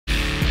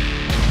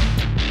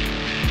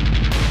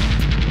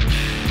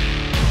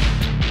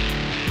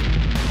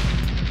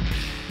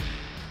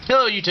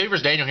Hello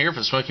YouTubers, Daniel here for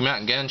the Smoky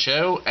Mountain Gun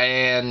Show,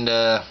 and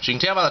as you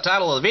can tell by the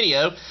title of the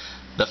video,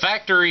 the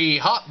factory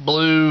hot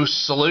blue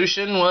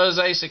solution was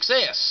a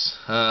success.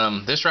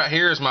 This right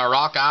here is my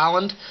Rock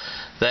Island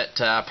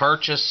that I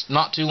purchased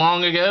not too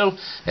long ago.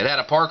 It had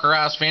a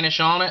parkerized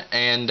finish on it,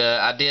 and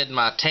I did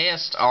my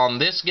test on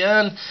this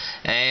gun,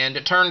 and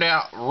it turned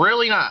out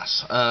really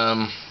nice.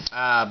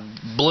 I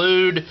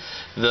blued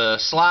the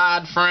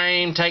slide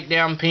frame,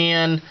 takedown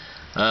pin,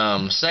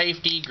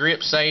 safety,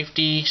 grip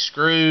safety,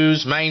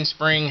 screws,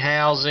 mainspring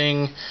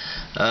housing,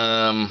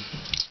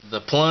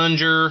 the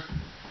plunger,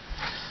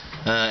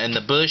 and the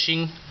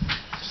bushing.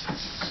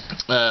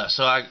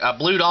 So I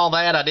blued all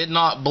that. I did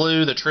not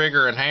blue the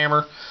trigger and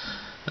hammer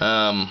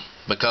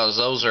because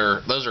those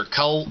are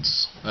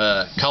Colt's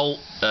Colt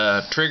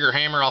trigger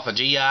hammer off a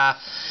GI,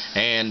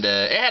 and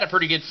it had a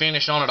pretty good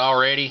finish on it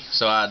already.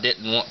 So I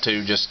didn't want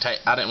to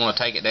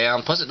take it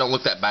down. Plus, it don't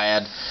look that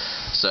bad.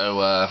 So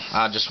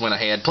I just went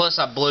ahead. Plus,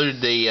 I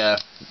blued the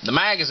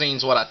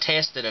magazine's what I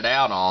tested it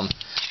out on.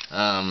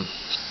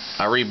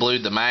 I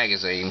re-blued the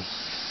magazine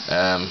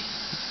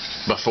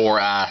before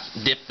I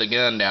dipped the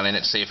gun down in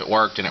it to see if it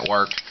worked, and it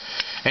worked.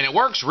 And it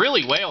works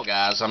really well,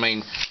 guys. I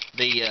mean,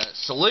 the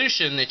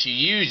solution that you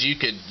use, you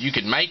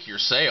could make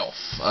yourself.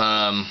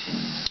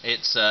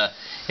 It's a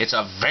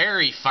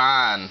very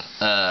fine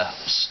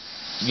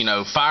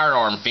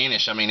firearm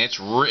finish. I mean,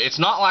 it's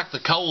not like the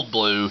cold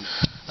blue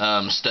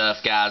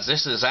stuff, guys.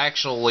 This is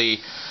actually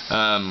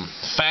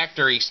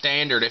factory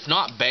standard, if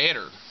not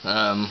better.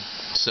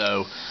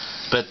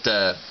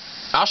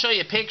 I'll show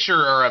you a picture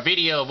or a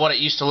video of what it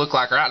used to look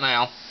like right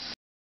now.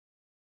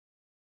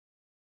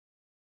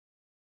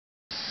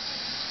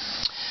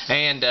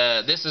 And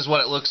this is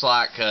what it looks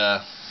like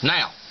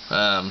now.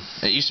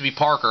 It used to be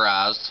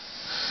parkerized,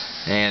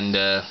 and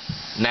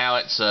now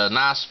it's a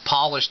nice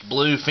polished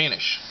blue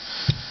finish.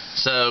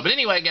 So, but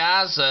anyway,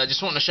 guys,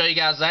 just wanted to show you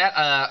guys that.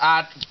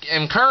 I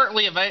am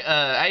currently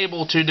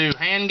able to do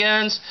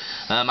handguns.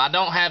 I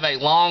don't have a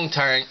long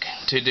tank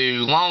to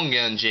do long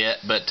guns yet,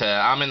 but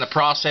I'm in the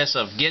process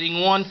of getting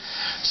one.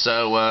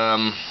 So,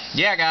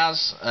 yeah,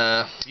 guys,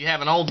 if you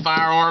have an old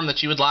firearm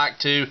that you would like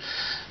to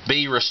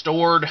be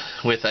restored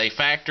with a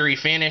factory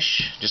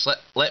finish, just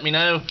let me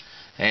know,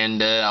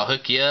 and I'll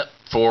hook you up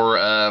for,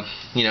 got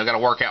to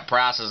work out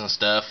prices and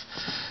stuff.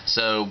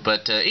 So,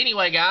 but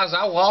anyway, guys,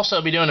 I will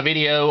also be doing a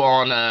video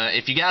on,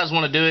 if you guys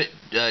want to do it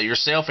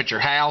yourself at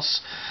your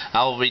house,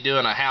 I will be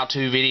doing a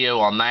how-to video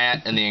on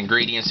that and the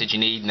ingredients that you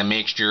need and the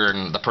mixture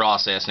and the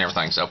process and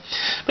everything. So,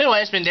 but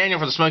anyway, it's been Daniel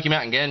for the Smoky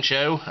Mountain Gun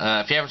Show.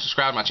 If you haven't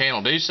subscribed to my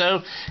channel, do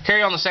so.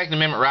 Carry on the Second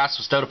Amendment rights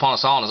bestowed upon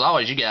us all, and as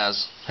always, you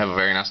guys have a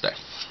very nice day.